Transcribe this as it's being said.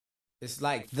It's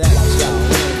like that, y'all.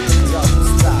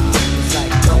 Don't stop. It's like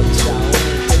that, y'all.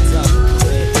 Don't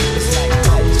quit. It's like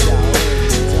that, y'all.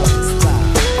 Don't stop.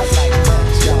 It's like that,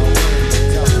 y'all.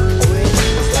 Don't quit.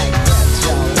 It's like that,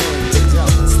 y'all.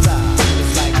 Don't stop.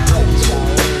 It's like that,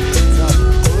 y'all.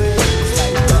 Don't quit. It's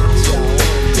like that, y'all.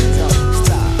 Don't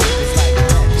stop. It's like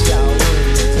that, y'all.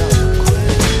 Don't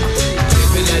quit.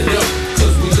 Giving it up,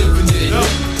 'cause we living it up.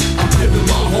 I'm giving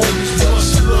my homies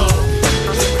much love.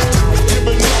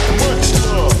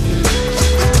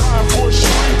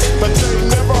 But they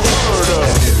never heard of.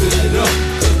 Giving it up,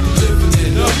 'cause we living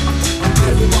it up. I'm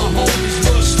giving my homies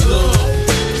much love.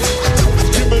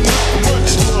 Giving up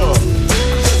much love.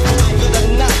 Believe it or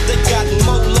not, they got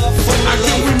more love for me. I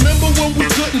can remember when we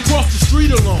couldn't cross the street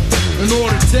alone, and all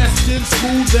the tests in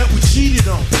school that we cheated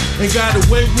on and got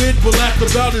away with but laughed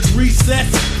about at recess.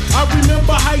 I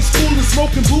remember high school and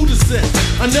smoking Buddha set.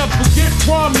 I never forget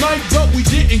prom night, but we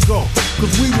didn't go,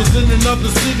 'cause we was in another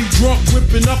city drunk,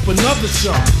 whipping up another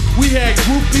show. We had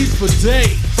groupies for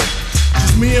days,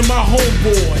 just me and my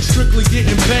homeboy, strictly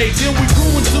getting paid. Then we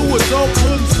grew into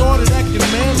adulthood and started acting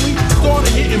manly,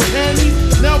 started hitting panties.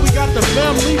 Now we got the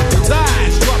family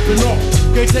ties dropping off.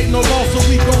 Can't take no loss, so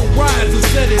we gon' rise and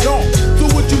set it off. Do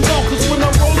what you know, 'cause when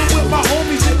I'm rolling with my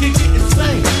homies, it can get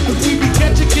insane. 'Cause we be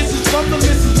catching kisses from the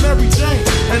Mrs. Mary Jane.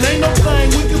 And ain't no thing,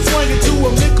 we can swing it to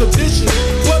a mid condition.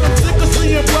 But I'm sick of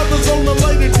seeing brothers on the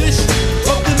late edition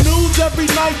of the news every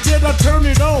night that I turn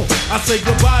it on. I say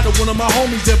goodbye to one of my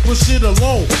homies that push it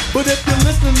alone. But if you're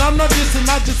listening, I'm not dissing,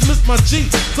 I just miss my G.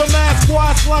 Some ass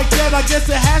squads like that, I guess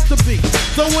it has to be.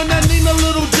 So when I need a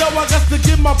little Joe, I got to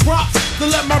give my props to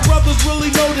let my brothers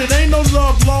really know that ain't no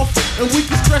love lost. And we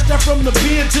can stretch that from the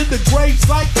pen to the grave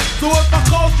site. So if I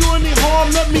caused you any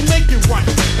harm, let me make it right.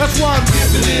 That's why I'm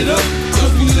Giving it up,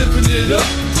 'cause we living it up.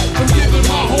 I'm giving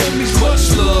my homies much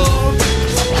love.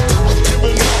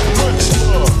 Giving up much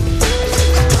love.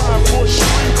 Time for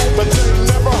street, but they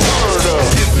never heard of.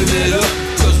 Giving it up,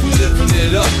 'cause we living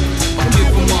it up. I'm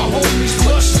giving my homies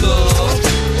much love.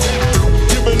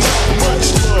 Giving up much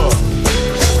love.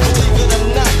 Believe it or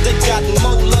not, they got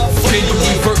more love for Can you me.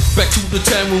 revert back to the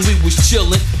time when we was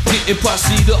chillin', getting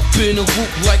posse'd up in a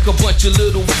group like a bunch of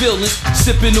little villains,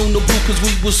 sipping on the brew 'cause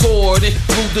we was hard and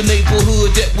ruled the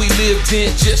neighborhood that we lived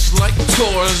in just like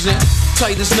Tarzan.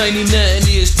 Tight as 99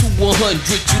 is to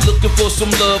 100. You looking for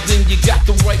some love, then you got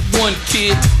the right one,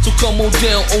 kid. So come on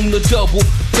down on the double,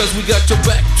 'cause we got your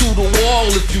back to the wall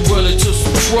if you run into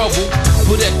some trouble.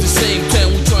 But at the same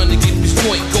time, we trying to get this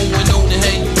point going on and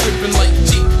have you tripping like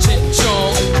G.